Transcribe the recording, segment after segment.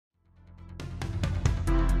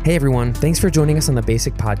Hey everyone, thanks for joining us on the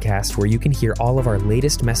Basic Podcast, where you can hear all of our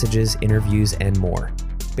latest messages, interviews, and more.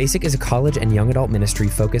 Basic is a college and young adult ministry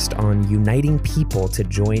focused on uniting people to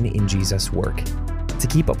join in Jesus' work. To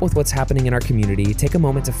keep up with what's happening in our community, take a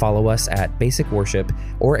moment to follow us at Basic Worship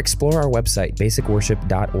or explore our website,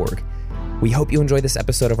 basicworship.org. We hope you enjoy this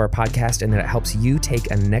episode of our podcast and that it helps you take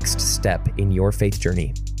a next step in your faith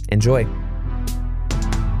journey. Enjoy.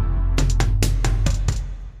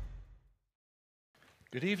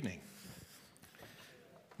 Good evening.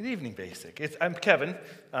 Good evening, Basic. I'm Kevin,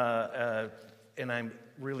 and I'm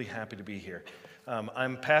really happy to be here.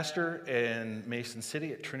 I'm pastor in Mason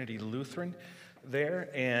City at Trinity Lutheran there,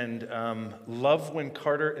 and love when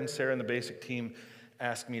Carter and Sarah and the Basic team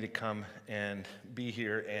asked me to come and be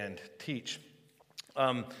here and teach.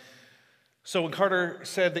 So when Carter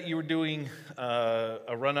said that you were doing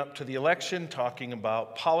a run-up to the election, talking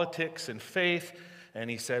about politics and faith, and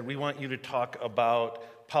he said, we want you to talk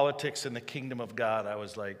about politics in the kingdom of God, I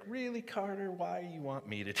was like, really, Carter? Why do you want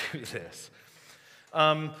me to do this?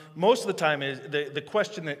 Most of the time, the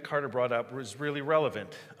question that Carter brought up was really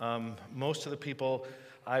relevant. Most of the people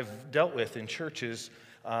I've dealt with in churches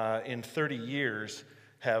in 30 years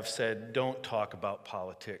have said, don't talk about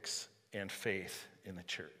politics and faith in the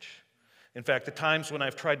church. In fact, the times when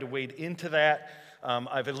I've tried to wade into that,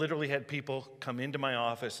 I've literally had people come into my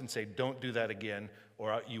office and say, don't do that again,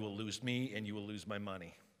 or you will lose me and you will lose my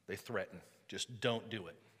money. They threaten. Just don't do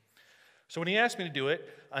it. So when he asked me to do it,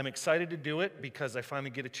 I'm excited to do it because I finally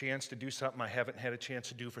get a chance to do something I haven't had a chance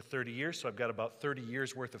to do for 30 years, so I've got about 30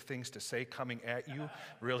 years worth of things to say coming at you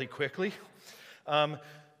really quickly.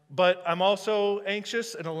 But I'm also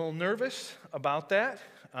anxious and a little nervous about that.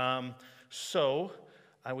 So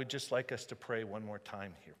I would just like us to pray one more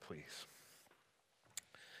time here, please.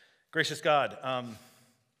 Gracious God,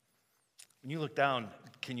 when you look down,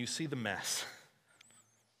 can you see the mess?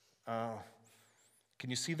 Can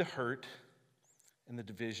you see the hurt and the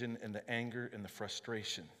division and the anger and the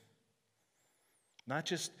frustration? Not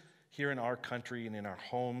just here in our country and in our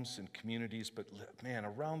homes and communities, but man,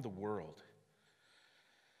 around the world.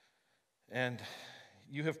 And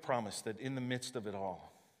you have promised that in the midst of it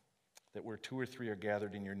all, that where two or three are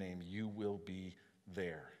gathered in your name, you will be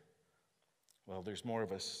there. Well, there's more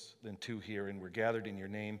of us than two here, and we're gathered in your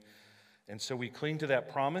name. And so we cling to that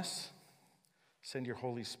promise. Send your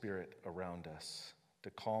Holy Spirit around us to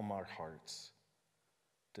calm our hearts,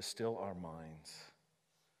 to still our minds,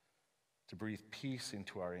 to breathe peace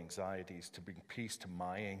into our anxieties, to bring peace to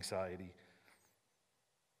my anxiety.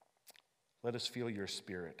 Let us feel your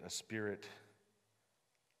spirit, a spirit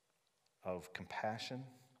of compassion,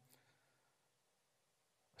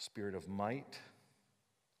 a spirit of might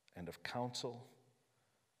and of counsel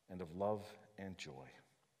and of love and joy.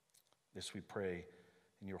 This we pray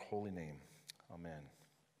in your holy name. Amen.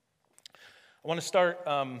 I want to start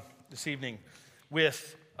this evening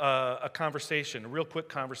with a conversation, a real quick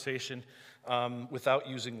conversation without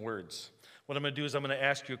using words. What I'm going to do is I'm going to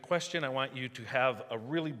ask you a question. I want you to have a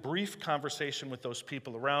really brief conversation with those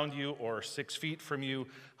people around you or 6 feet from you,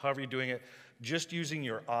 however you're doing it, just using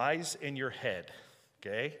your eyes and your head,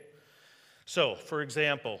 okay? So, for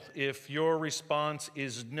example, if your response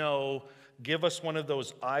is no, give us one of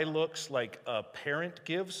those eye looks like a parent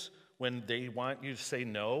gives when they want you to say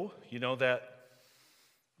no. You know that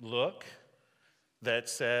look that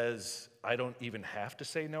says, I don't even have to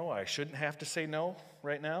say no, I shouldn't have to say no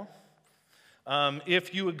right now?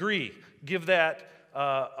 If you agree, give that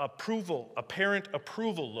approval, a parent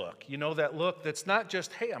approval look. You know that look that's not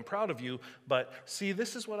just, hey, I'm proud of you, but see,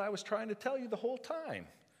 this is what I was trying to tell you the whole time.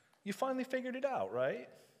 You finally figured it out, right?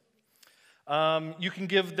 You can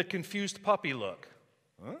give the confused puppy look.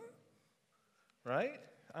 Huh? Right?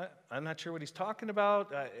 I'm not sure what he's talking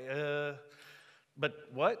about, but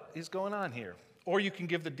what is going on here? Or you can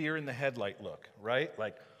give the deer in the headlight look, right?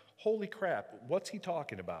 Like, holy crap, what's he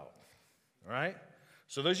talking about? All right?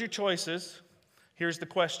 So those are your choices. Here's the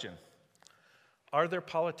question. Are there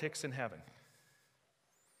politics in heaven?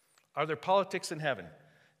 Are there politics in heaven?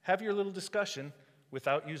 Have your little discussion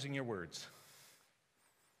without using your words.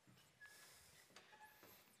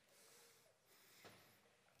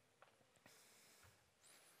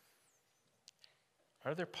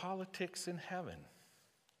 Are there politics in heaven?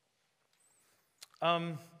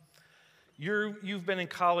 You've been in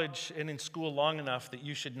college and in school long enough that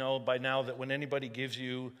you should know by now that when anybody gives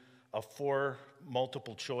you a 4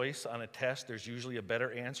 multiple choice on a test, there's usually a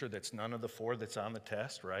better answer that's none of the 4 that's on the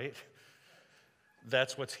test, right?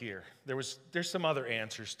 That's what's here. There's some other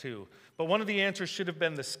answers too. But one of the answers should have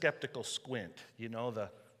been the skeptical squint. You know,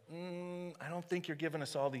 I don't think you're giving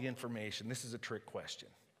us all the information. This is a trick question.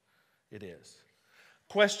 It is.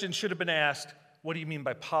 Question should have been asked, what do you mean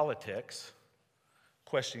by politics?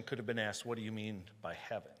 Question could have been asked, what do you mean by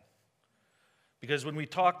heaven? Because when we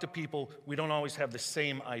talk to people, we don't always have the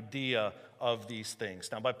same idea of these things.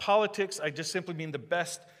 Now, by politics, I just simply mean the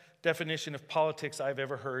best definition of politics I've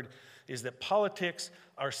ever heard is that politics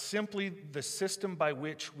are simply the system by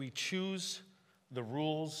which we choose the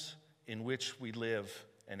rules in which we live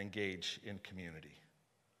and engage in community.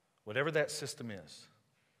 Whatever that system is.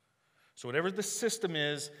 So whatever the system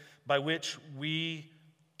is by which we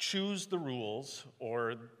choose the rules,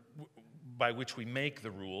 or by which we make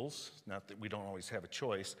the rules, not that we don't always have a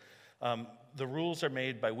choice, the rules are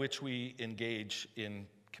made by which we engage in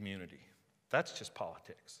community. That's just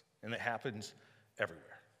politics. And it happens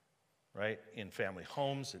everywhere, right? In family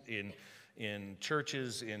homes, in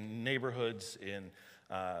churches, in neighborhoods, in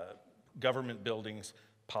government buildings.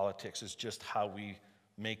 Politics is just how we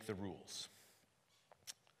make the rules.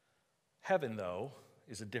 Heaven, though,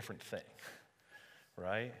 is a different thing,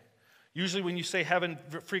 right? Usually when you say heaven,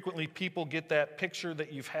 frequently people get that picture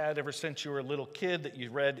that you've had ever since you were a little kid that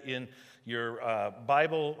you read in your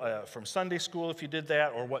Bible from Sunday school if you did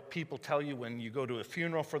that, or what people tell you when you go to a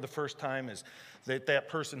funeral for the first time is that that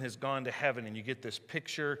person has gone to heaven, and you get this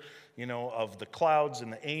picture, of the clouds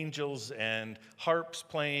and the angels and harps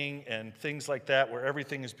playing and things like that where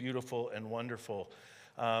everything is beautiful and wonderful.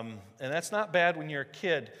 And that's not bad when you're a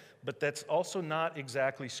kid, but that's also not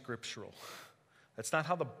exactly scriptural. That's not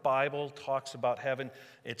how the Bible talks about heaven.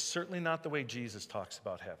 It's certainly not the way Jesus talks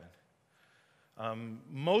about heaven.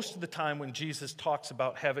 Most of the time when Jesus talks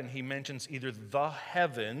about heaven, he mentions either the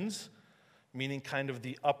heavens, meaning kind of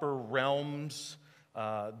the upper realms,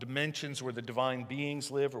 dimensions where the divine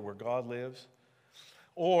beings live or where God lives,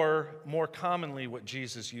 or more commonly what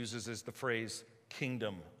Jesus uses is the phrase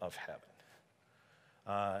kingdom of heaven.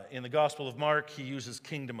 In the Gospel of Mark, he uses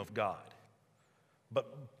kingdom of God.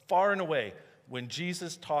 But far and away, when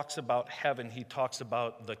Jesus talks about heaven, he talks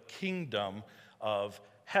about the kingdom of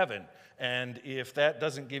heaven. And if that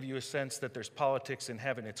doesn't give you a sense that there's politics in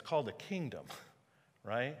heaven, it's called a kingdom,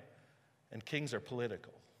 right? And kings are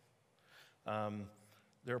political.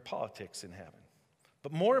 There are politics in heaven.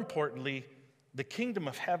 But more importantly, the kingdom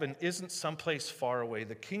of heaven isn't someplace far away.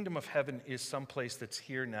 The kingdom of heaven is someplace that's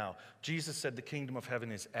here now. Jesus said the kingdom of heaven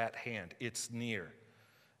is at hand. It's near.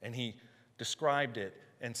 And he described it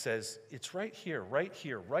and says, it's right here,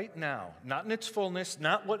 right now. Not in its fullness,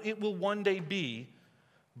 not what it will one day be,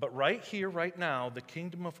 but right here, right now, the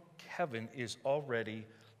kingdom of heaven is already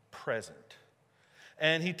present.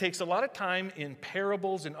 And he takes a lot of time in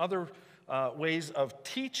parables and other ways of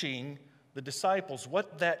teaching the disciples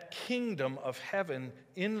what that kingdom of heaven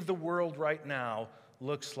in the world right now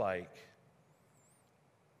looks like.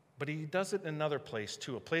 But he does it in another place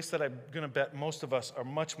too, a place that I'm going to bet most of us are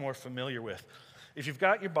much more familiar with. If you've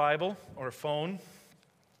got your Bible or a phone,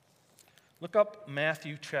 look up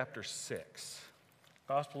Matthew chapter 6.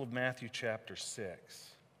 Gospel of Matthew chapter 6.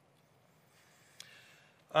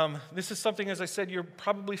 This is something, as I said, you're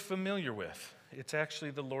probably familiar with. It's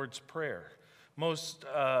actually the Lord's Prayer.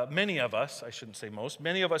 Many of us, I shouldn't say most,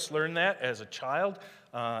 many of us learned that as a child.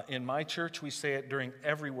 In my church, we say it during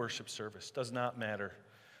every worship service. Does not matter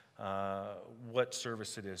what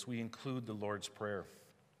service it is. We include the Lord's Prayer.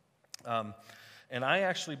 And I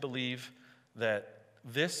actually believe that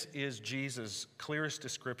this is Jesus' clearest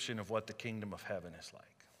description of what the kingdom of heaven is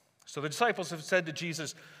like. So the disciples have said to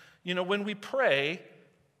Jesus, when we pray,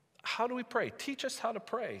 how do we pray? Teach us how to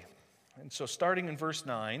pray. And so starting in verse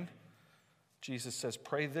 9, Jesus says,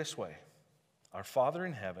 pray this way. Our Father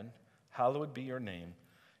in heaven, hallowed be your name.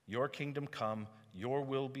 Your kingdom come, your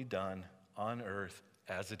will be done on earth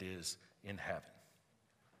as it is in heaven.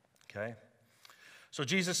 Okay? So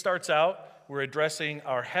Jesus starts out, we're addressing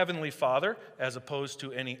our heavenly Father as opposed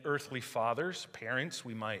to any earthly fathers, parents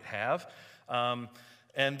we might have.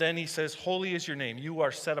 And then he says, holy is your name. You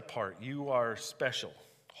are set apart. You are special.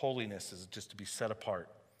 Holiness is just to be set apart.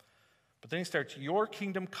 But then he starts, your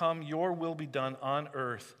kingdom come, your will be done on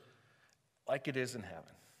earth like it is in heaven.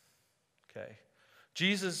 Okay?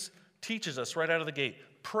 Jesus teaches us right out of the gate,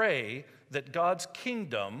 pray that God's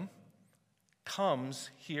kingdom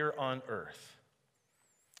comes here on earth.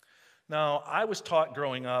 Now, I was taught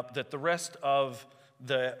growing up that the rest of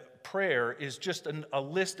the prayer is just a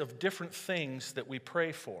list of different things that we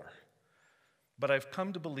pray for. But I've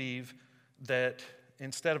come to believe that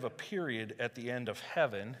instead of a period at the end of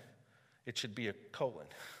heaven, it should be a colon.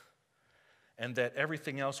 And that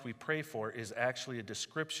everything else we pray for is actually a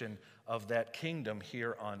description of that kingdom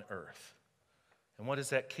here on earth. And what does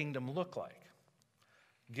that kingdom look like?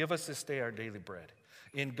 Give us this day our daily bread.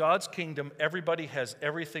 In God's kingdom, everybody has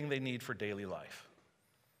everything they need for daily life.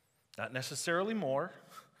 Not necessarily more,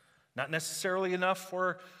 not necessarily enough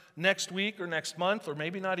for next week or next month, or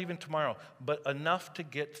maybe not even tomorrow, but enough to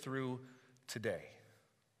get through today.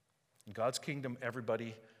 In God's kingdom,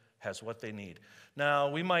 everybody has what they need. Now,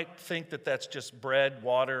 we might think that that's just bread,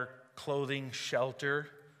 water, clothing, shelter.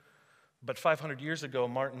 But 500 years ago,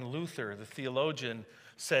 Martin Luther, the theologian,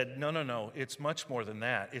 said, no, it's much more than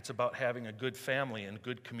that. It's about having a good family and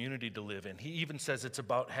good community to live in. He even says it's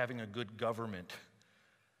about having a good government.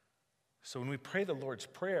 So when we pray the Lord's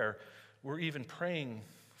Prayer, we're even praying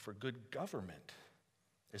for good government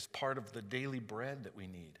as part of the daily bread that we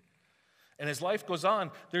need. And as life goes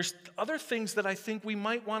on, there's other things that I think we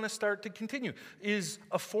might want to start to continue. Is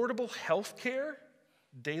affordable health care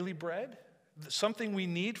daily bread? Something we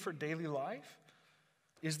need for daily life?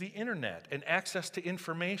 Is the internet and access to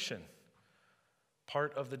information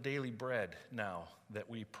part of the daily bread now that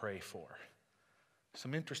we pray for?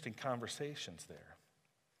 Some interesting conversations there.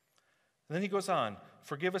 And then he goes on,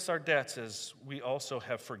 forgive us our debts as we also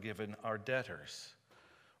have forgiven our debtors.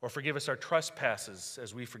 Or forgive us our trespasses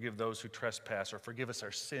as we forgive those who trespass. Or forgive us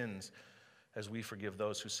our sins as we forgive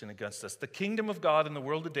those who sin against us. The kingdom of God in the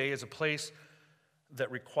world today is a place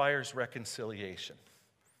that requires reconciliation.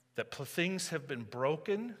 That things have been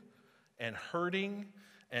broken and hurting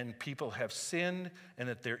and people have sinned, and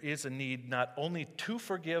that there is a need not only to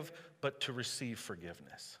forgive, but to receive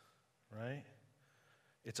forgiveness. Right?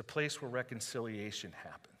 It's a place where reconciliation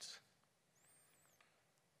happens.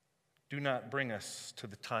 Do not bring us to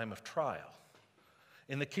the time of trial.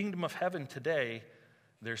 In the kingdom of heaven today,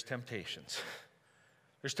 there's temptations.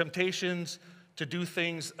 There's temptations to do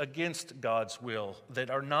things against God's will that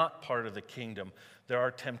are not part of the kingdom. There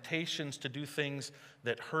are temptations to do things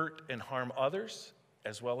that hurt and harm others,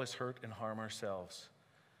 as well as hurt and harm ourselves.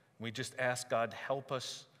 We just ask God, help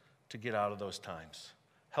us to get out of those times.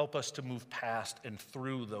 Help us to move past and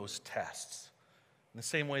through those tests. In the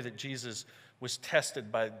same way that Jesus was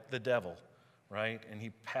tested by the devil, right? And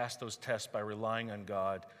he passed those tests by relying on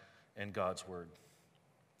God and God's word.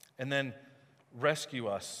 And then rescue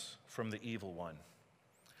us from the evil one.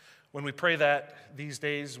 When we pray that these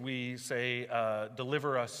days, we say,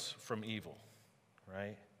 deliver us from evil,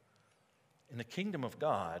 right? In the kingdom of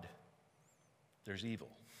God, there's evil.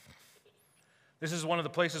 This is one of the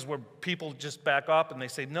places where people just back up and they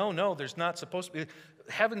say, no, there's not supposed to be.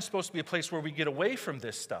 Heaven's supposed to be a place where we get away from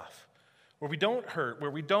this stuff, where we don't hurt, where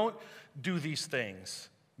we don't do these things.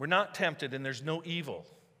 We're not tempted and there's no evil.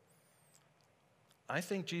 I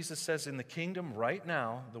think Jesus says in the kingdom right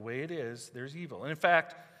now, the way it is, there's evil. And in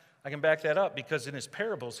fact, I can back that up because in his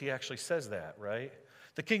parables, he actually says that, right?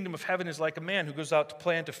 The kingdom of heaven is like a man who goes out to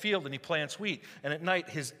plant a field and he plants wheat. And at night,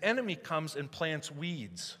 his enemy comes and plants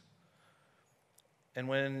weeds. And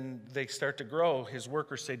when they start to grow, his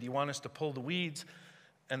workers say, do you want us to pull the weeds?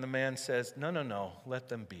 And the man says, no, let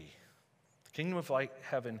them be. The kingdom of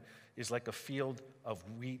heaven is like a field of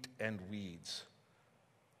wheat and weeds.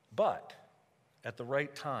 But at the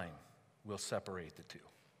right time, we'll separate the two.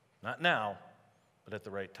 Not now, but at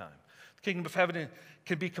the right time. The kingdom of heaven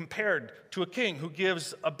can be compared to a king who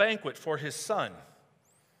gives a banquet for his son.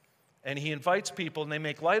 And he invites people and they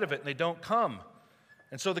make light of it and they don't come.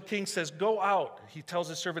 And so the king says, go out. He tells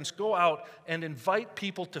his servants, go out and invite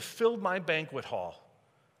people to fill my banquet hall.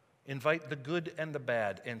 Invite the good and the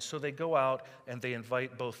bad. And so they go out and they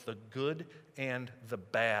invite both the good and the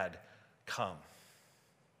bad. Come.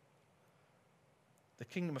 The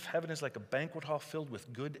kingdom of heaven is like a banquet hall filled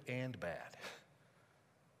with good and bad.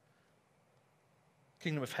 The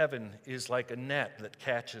kingdom of heaven is like a net that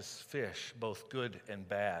catches fish, both good and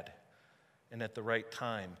bad. And at the right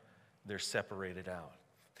time, they're separated out.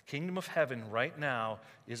 The kingdom of heaven right now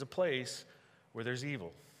is a place where there's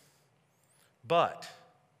evil. But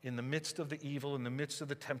in the midst of the evil, in the midst of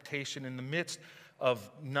the temptation, in the midst of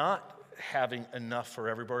not having enough for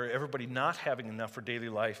everybody not having enough for daily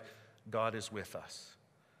life, God is with us.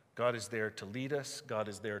 God is there to lead us. God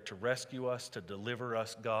is there to rescue us, to deliver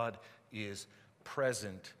us. God is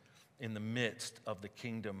present in the midst of the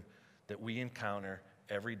kingdom that we encounter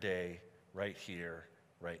every day, right here,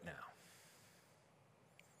 right now.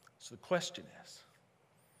 So the question is,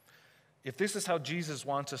 if this is how Jesus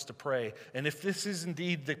wants us to pray, and if this is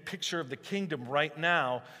indeed the picture of the kingdom right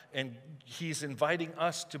now, and he's inviting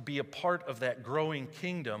us to be a part of that growing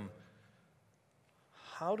kingdom,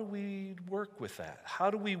 how do we work with that?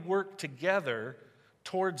 How do we work together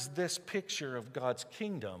towards this picture of God's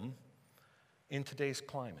kingdom in today's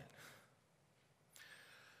climate?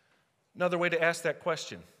 Another way to ask that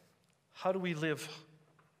question, how do we live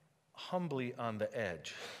humbly on the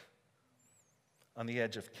edge? On the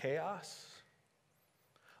edge of chaos?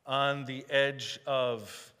 On the edge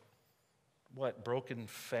of broken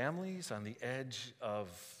families on the edge of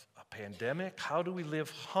a pandemic? How do we live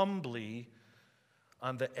humbly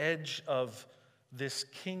on the edge of this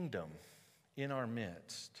kingdom in our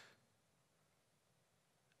midst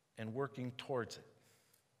and working towards it?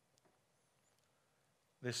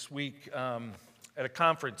 This week at a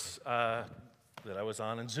conference that I was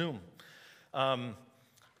on in Zoom,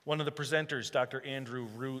 one of the presenters, Dr. Andrew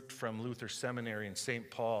Root from Luther Seminary in St.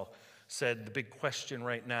 Paul, said the big question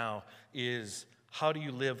right now is, how do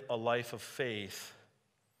you live a life of faith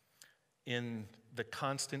in the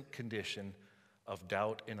constant condition of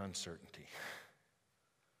doubt and uncertainty?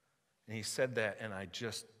 And he said that, and I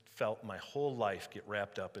just felt my whole life get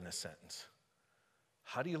wrapped up in a sentence.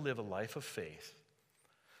 How do you live a life of faith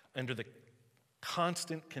under the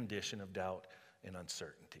constant condition of doubt and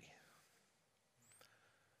uncertainty?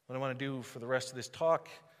 What I want to do for the rest of this talk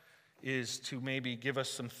is to maybe give us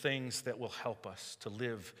some things that will help us to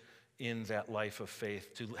live in that life of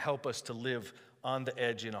faith, to help us to live on the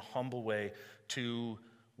edge in a humble way, to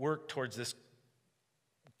work towards this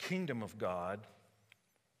kingdom of God,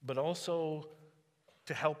 but also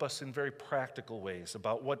to help us in very practical ways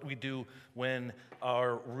about what we do when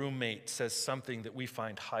our roommate says something that we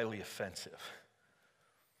find highly offensive.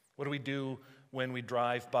 What do we do when we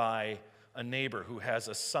drive by a neighbor who has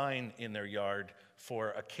a sign in their yard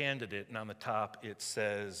for a candidate, and on the top it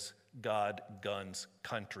says, God, guns,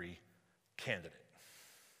 country, candidate?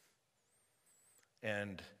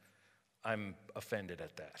 And I'm offended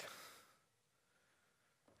at that.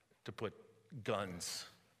 To put guns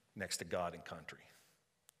next to God and country.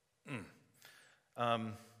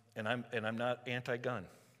 And I'm not anti-gun.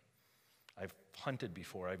 I've hunted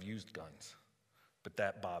before, I've used guns, but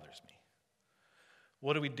that bothers me.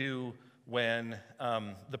 What do we do when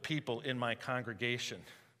the people in my congregation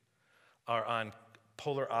are on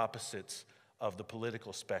polar opposites of the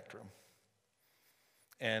political spectrum?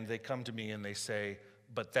 And they come to me and they say,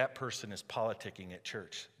 but that person is politicking at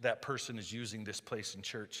church. That person is using this place in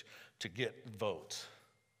church to get votes.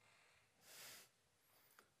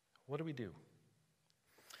 What do we do?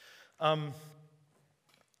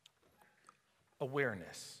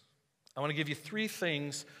 Awareness. I want to give you 3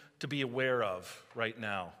 things to be aware of right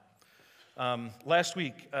now. Last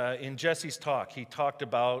week in Jesse's talk, he talked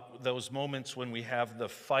about those moments when we have the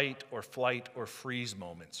fight or flight or freeze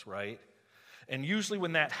moments, right? And usually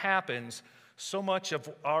when that happens, so much of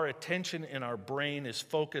our attention in our brain is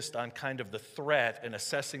focused on kind of the threat and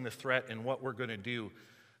assessing the threat and what we're going to do,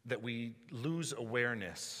 that we lose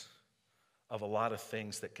awareness of a lot of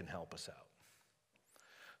things that can help us out.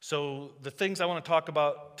 So the things I want to talk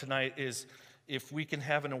about tonight is if we can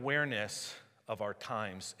have an awareness of our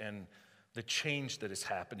times and the change that is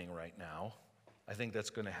happening right now, I think that's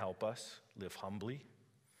going to help us live humbly.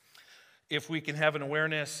 If we can have an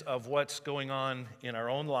awareness of what's going on in our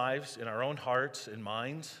own lives, in our own hearts and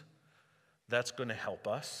minds, that's going to help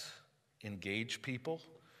us engage people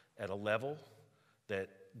at a level that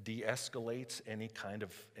de-escalates any kind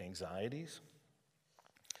of anxieties.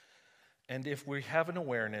 And if we have an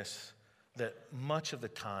awareness that much of the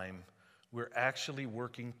time we're actually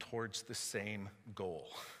working towards the same goal,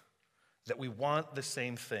 that we want the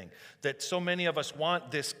same thing, that so many of us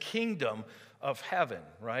want this kingdom of heaven,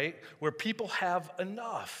 right? Where people have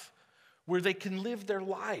enough, where they can live their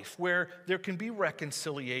life, where there can be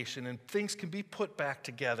reconciliation and things can be put back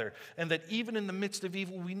together, and that even in the midst of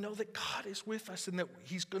evil, we know that God is with us and that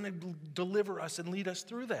He's going to deliver us and lead us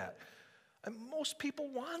through that. And most people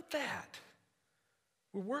want that.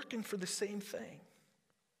 We're working for the same thing.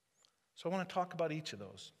 So I want to talk about each of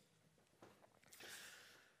those.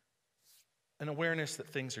 An awareness that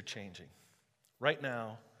things are changing. Right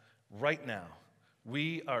now,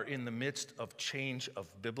 we are in the midst of change of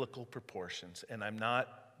biblical proportions, and I'm not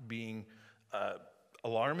being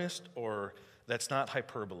alarmist, or that's not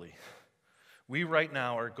hyperbole. We right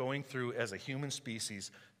now are going through, as a human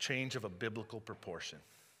species, change of a biblical proportion,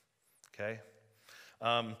 okay?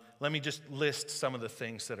 Let me just list some of the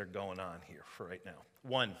things that are going on here for right now.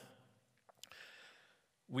 1,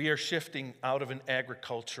 we are shifting out of an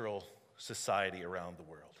agricultural society around the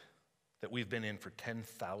world that we've been in for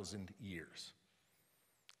 10,000 years.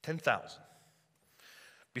 10,000.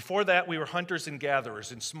 Before that, we were hunters and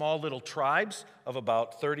gatherers in small little tribes of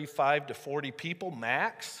about 35 to 40 people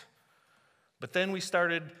max. But then we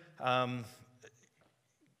started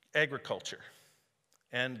agriculture,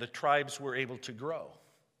 and the tribes were able to grow,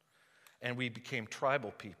 and we became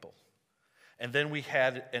tribal people. And then we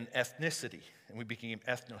had an ethnicity, and we became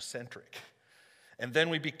ethnocentric. And then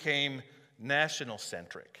we became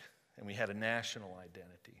national-centric, and we had a national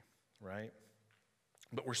identity, right?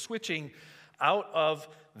 But we're switching out of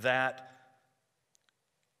that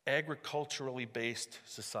agriculturally based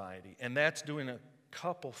society, and that's doing a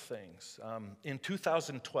couple things. In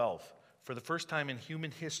 2012, for the first time in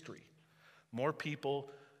human history, more people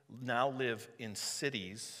now live in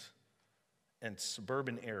cities and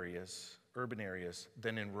suburban areas, urban areas,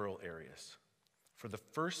 than in rural areas. For the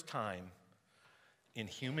first time in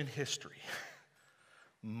human history,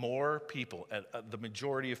 more people, the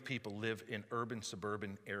majority of people live in urban,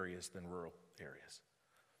 suburban areas than rural areas.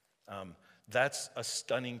 That's a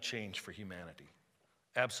stunning change for humanity.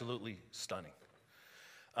 Absolutely stunning.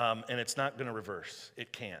 And it's not going to reverse.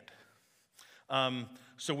 It can't.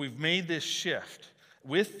 So we've made this shift.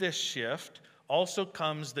 With this shift also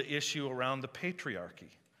comes the issue around the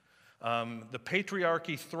patriarchy. The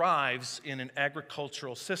patriarchy thrives in an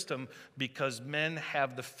agricultural system because men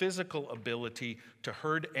have the physical ability to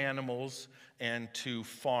herd animals and to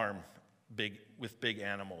farm with big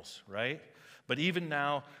animals, right? But even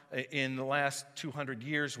now, in the last 200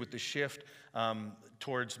 years with the shift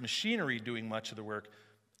towards machinery doing much of the work,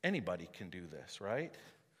 anybody can do this, right?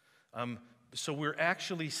 So we're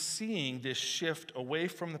actually seeing this shift away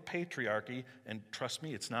from the patriarchy, and trust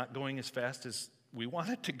me, it's not going as fast as we want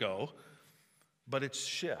it to go, but it's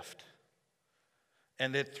shift.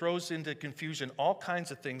 And it throws into confusion all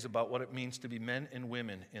kinds of things about what it means to be men and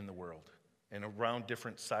women in the world and around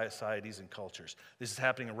different societies and cultures. This is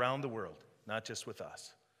happening around the world, not just with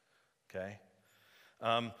us, okay?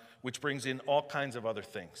 Which brings in all kinds of other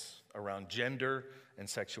things around gender and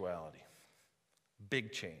sexuality.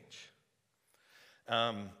 Big change.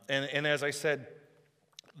 And as I said,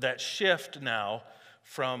 that shift now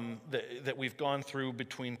from that we've gone through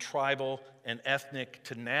between tribal and ethnic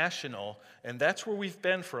to national, and that's where we've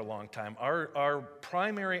been for a long time. Our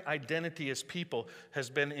primary identity as people has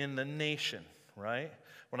been in the nation, right?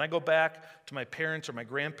 When I go back to my parents' or my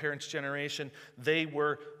grandparents' generation, they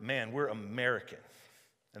were, man, we're American.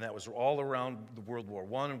 And that was all around the World War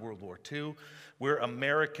I and World War II. We're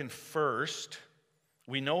American first.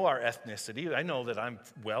 We know our ethnicity. I know that I'm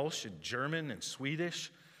Welsh and German and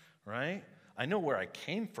Swedish, right? I know where I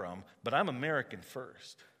came from, but I'm American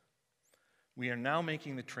first. We are now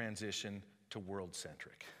making the transition to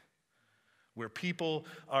world-centric, where people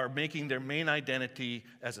are making their main identity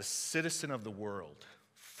as a citizen of the world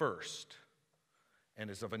first, and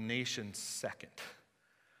as of a nation second,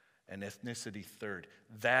 and ethnicity third.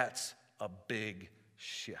 That's a big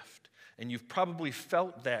shift. And you've probably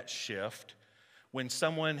felt that shift when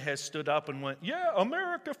someone has stood up and went, yeah,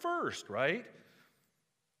 America first, right?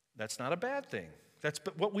 That's not a bad thing. That's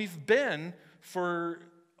what we've been for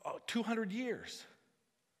 200 years.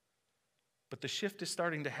 But the shift is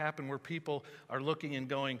starting to happen where people are looking and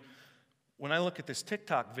going, when I look at this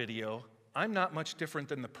TikTok video, I'm not much different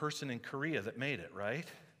than the person in Korea that made it, right?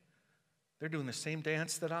 They're doing the same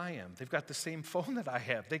dance that I am. They've got the same phone that I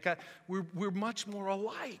have. We're much more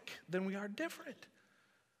alike than we are different.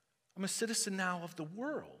 I'm a citizen now of the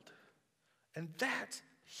world. And that's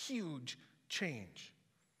huge change.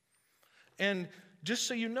 And just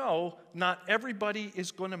so you know, not everybody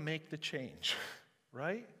is going to make the change,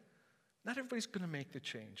 right? Not everybody's going to make the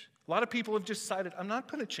change. A lot of people have just decided, I'm not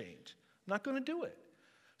going to change. I'm not going to do it.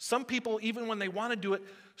 Some people, even when they want to do it,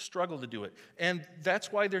 struggle to do it. And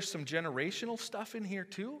that's why there's some generational stuff in here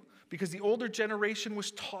too, because the older generation was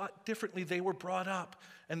taught differently. They were brought up,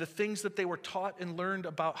 and the things that they were taught and learned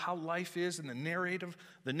about how life is and the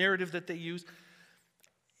narrative that they use,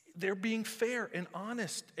 they're being fair and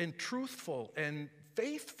honest and truthful and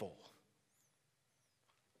faithful.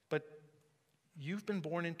 But you've been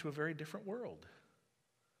born into a very different world.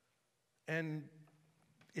 And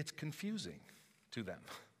it's confusing to them.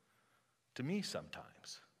 To me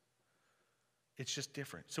sometimes. It's just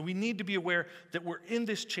different. So we need to be aware that we're in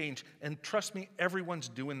this change. And trust me, everyone's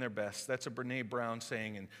doing their best. That's a Brene Brown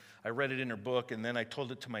saying, and I read it in her book, and then I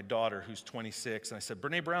told it to my daughter, who's 26, and I said,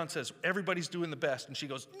 Brene Brown says, everybody's doing the best. And she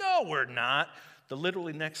goes, no, we're not. The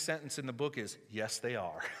literally next sentence in the book is, yes, they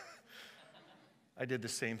are. I did the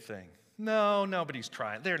same thing. No, nobody's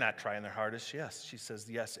trying. They're not trying their hardest. Yes, she says,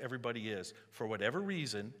 yes, everybody is. For whatever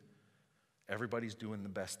reason, everybody's doing the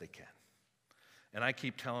best they can. And I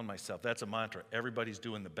keep telling myself, that's a mantra, everybody's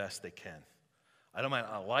doing the best they can.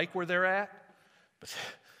 I like where they're at, but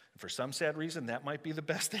for some sad reason, that might be the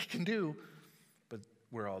best they can do, but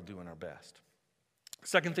we're all doing our best.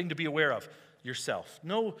 Second thing to be aware of, yourself.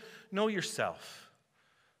 Know yourself.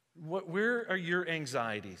 Where are your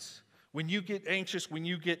anxieties? When you get anxious, when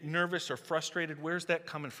you get nervous or frustrated, where's that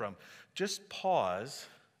coming from? Just pause,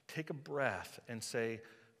 take a breath, and say,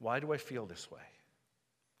 why do I feel this way?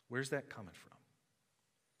 Where's that coming from?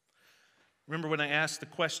 Remember when I asked the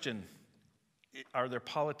question, are there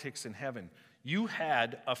politics in heaven? you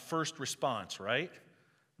had a first response, right?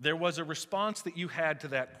 There was a response that you had to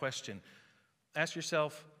that question. Ask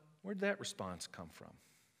yourself, where did that response come from?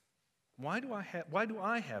 Why do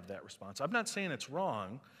I have that response? I'm not saying it's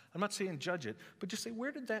wrong. I'm not saying judge it, but just say,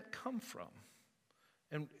 where did that come from?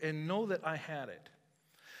 And know that I had it.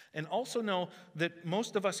 And also know that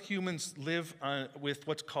most of us humans live with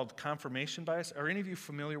what's called confirmation bias. Are any of you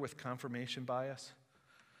familiar with confirmation bias?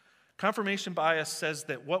 Confirmation bias says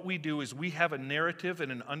that what we do is we have a narrative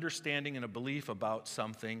and an understanding and a belief about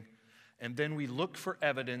something, and then we look for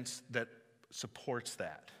evidence that supports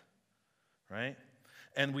that, right?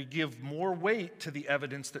 And we give more weight to the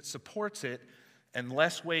evidence that supports it, and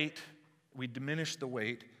less weight, we diminish the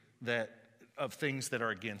weight of things that are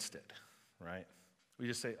against it, right? We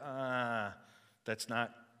just say, I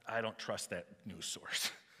don't trust that news source.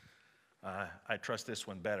 I trust this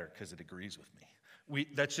one better because it agrees with me.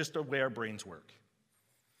 That's just the way our brains work.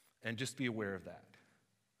 And just be aware of that.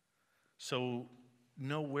 So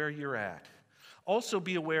know where you're at. Also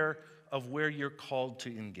be aware of where you're called to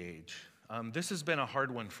engage. This has been a hard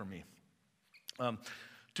one for me.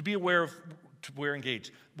 To be aware of where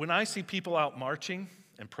engaged. When I see people out marching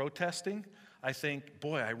and protesting, I think,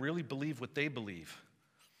 boy, I really believe what they believe.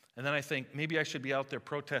 And then I think, maybe I should be out there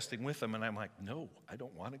protesting with them. And I'm like, no, I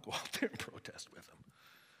don't want to go out there and protest with them.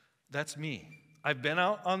 That's me. I've been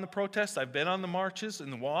out on the protests. I've been on the marches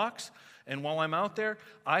and the walks. And while I'm out there,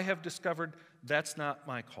 I have discovered that's not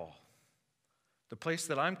my call. The place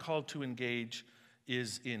that I'm called to engage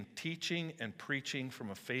is in teaching and preaching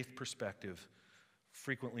from a faith perspective,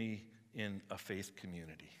 frequently in a faith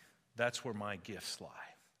community. That's where my gifts lie.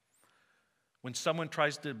 When someone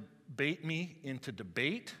tries to bait me into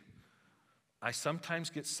debate, I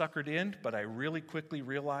sometimes get suckered in, but I really quickly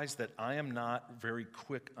realize that I am not very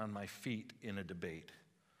quick on my feet in a debate.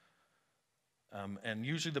 And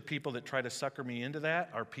usually the people that try to sucker me into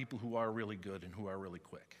that are people who are really good and who are really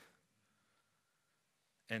quick.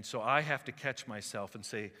 And so I have to catch myself and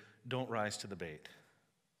say, don't rise to the bait.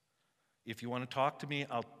 If you want to talk to me,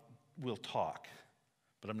 we'll talk,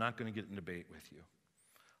 but I'm not going to get in debate with you.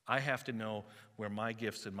 I have to know where my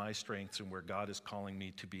gifts and my strengths and where God is calling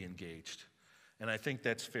me to be engaged. And I think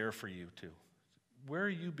that's fair for you too. Where are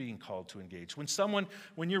you being called to engage?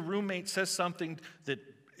 When your roommate says something that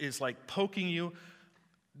is like poking you,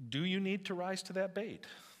 do you need to rise to that bait?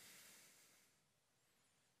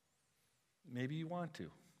 Maybe you want to.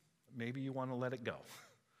 Maybe you want to let it go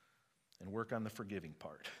and work on the forgiving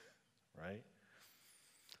part, right?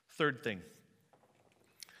 Third thing,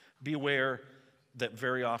 be aware that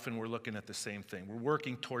very often we're looking at the same thing. We're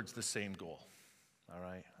working towards the same goal, all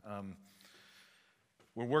right?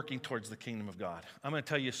 We're working towards the kingdom of God. I'm going to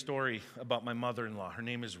tell you a story about my mother-in-law. Her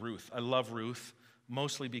name is Ruth. I love Ruth,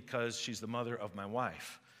 mostly because she's the mother of my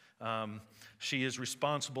wife. She is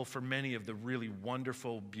responsible for many of the really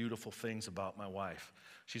wonderful, beautiful things about my wife.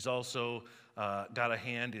 She's also got a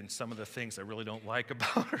hand in some of the things I really don't like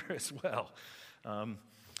about her as well.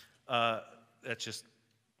 That's just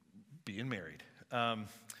being married.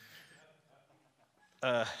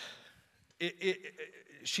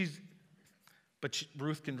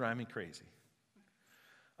 Ruth can drive me crazy.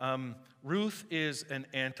 Ruth is an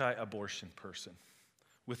anti-abortion person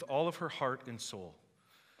with all of her heart and soul.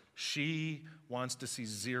 She wants to see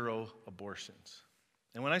 0 abortions.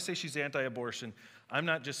 And when I say she's anti-abortion, I'm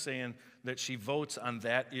not just saying that she votes on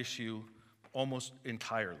that issue almost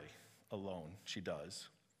entirely alone. She does.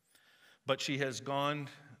 But she has gone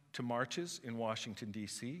to marches in Washington,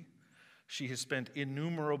 D.C. She has spent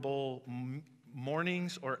innumerable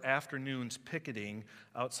mornings or afternoons picketing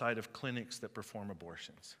outside of clinics that perform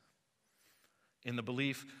abortions in the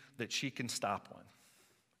belief that she can stop one,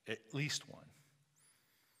 at least one.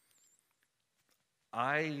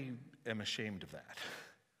 I am ashamed of that.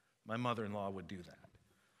 My mother-in-law would do that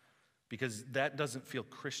because that doesn't feel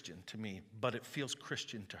Christian to me, but it feels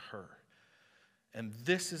Christian to her. And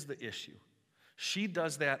this is the issue. She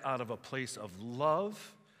does that out of a place of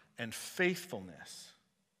love and faithfulness.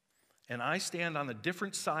 And I stand on the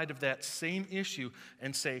different side of that same issue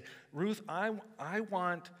and say, Ruth, I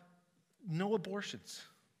want no abortions.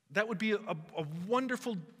 That would be a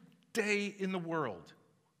wonderful day in the world.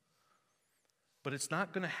 But it's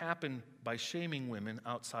not going to happen by shaming women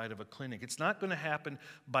outside of a clinic. It's not going to happen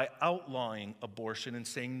by outlawing abortion and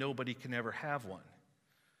saying nobody can ever have one.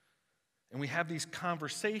 And we have these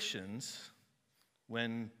conversations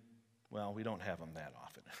when, well, we don't have them that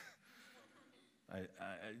often. I'm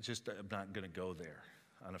not going to go there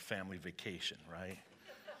on a family vacation, right?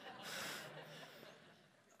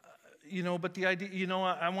 but the idea,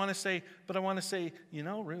 I want to say,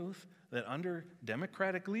 Ruth, that under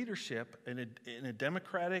Democratic leadership in a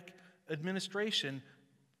Democratic administration,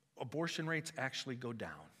 abortion rates actually go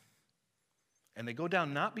down. And they go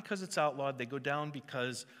down not because it's outlawed, they go down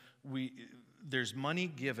because there's money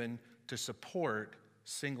given to support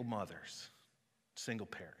single mothers, single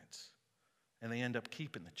parents, and they end up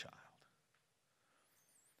keeping the child.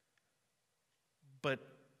 But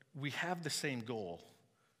we have the same goal.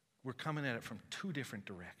 We're coming at it from two different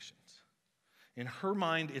directions. In her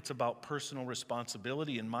mind, it's about personal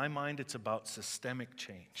responsibility. In my mind, it's about systemic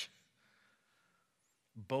change.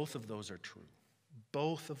 Both of those are true.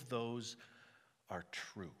 Both of those are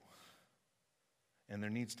true. And there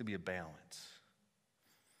needs to be a balance.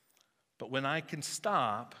 But when I can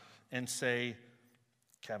stop and say,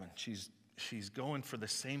 Kevin, she's going for the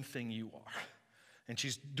same thing you are. And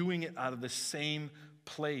she's doing it out of the same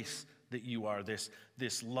place that you are, this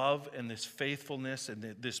love and this faithfulness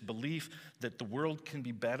and this belief that the world can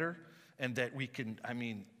be better and that we can,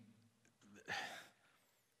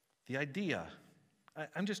 the idea,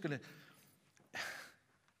 I'm just going to,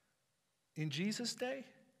 in Jesus' day,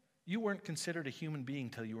 you weren't considered a human being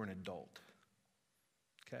till you were an adult,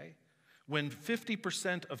 okay? When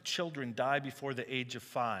 50% of children die before the age of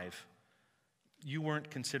 5, you weren't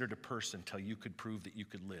considered a person till you could prove that you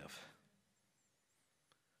could live.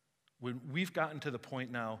 We've gotten to the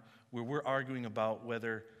point now where we're arguing about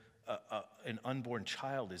whether an unborn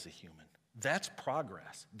child is a human. That's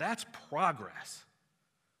progress. That's progress.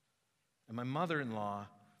 And my mother-in-law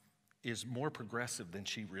is more progressive than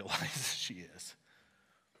she realizes she is.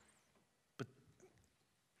 But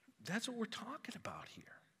that's what we're talking about here,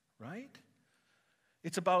 right?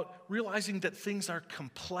 It's about realizing that things are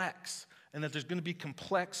complex and that there's going to be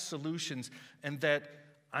complex solutions and that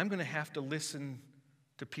I'm going to have to listen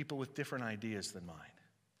to people with different ideas than mine.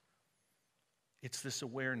 It's this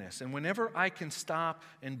awareness. And whenever I can stop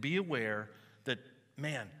and be aware that,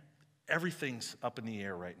 man, everything's up in the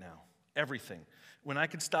air right now. Everything. When I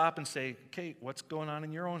can stop and say, okay, what's going on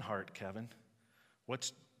in your own heart, Kevin?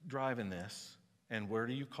 What's driving this? And where are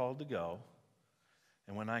you called to go?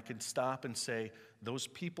 And when I can stop and say, those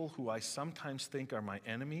people who I sometimes think are my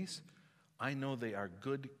enemies, I know they are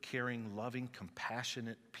good, caring, loving,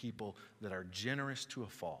 compassionate people that are generous to a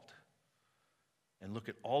fault. And look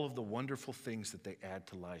at all of the wonderful things that they add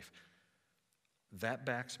to life. That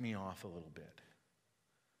backs me off a little bit.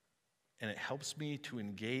 And it helps me to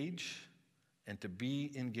engage and to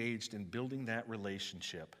be engaged in building that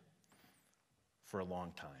relationship for a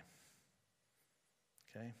long time.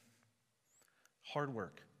 Okay? Hard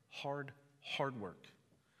work. Hard work.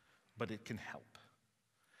 But it can help.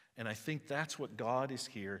 And I think that's what God is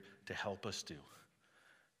here to help us do.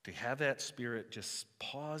 To have that Spirit just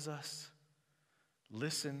pause us,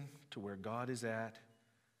 listen to where God is at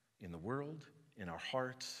in the world, in our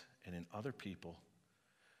hearts, and in other people.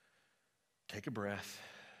 Take a breath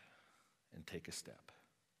and take a step.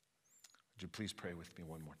 Would you please pray with me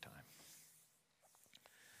one more time?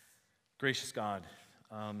 Gracious God,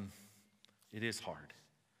 it is hard,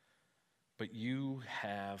 but you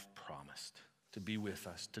have promised to be with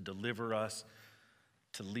us, to deliver us,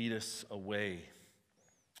 to lead us away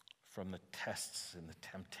from the tests and the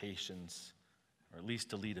temptations, or at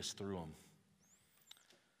least to lead us through them.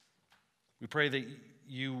 We pray that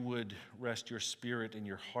you would rest your Spirit in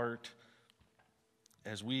your heart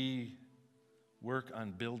as we work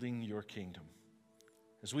on building your kingdom,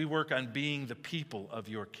 as we work on being the people of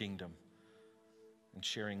your kingdom and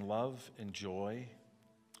sharing love and joy,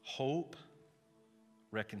 hope,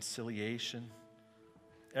 reconciliation,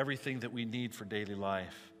 everything that we need for daily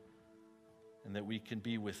life, and that we can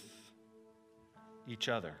be with each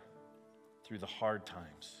other through the hard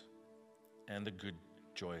times and the good,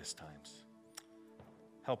 joyous times.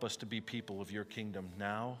 Help us to be people of your kingdom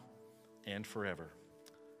now and forever.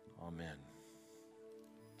 Amen.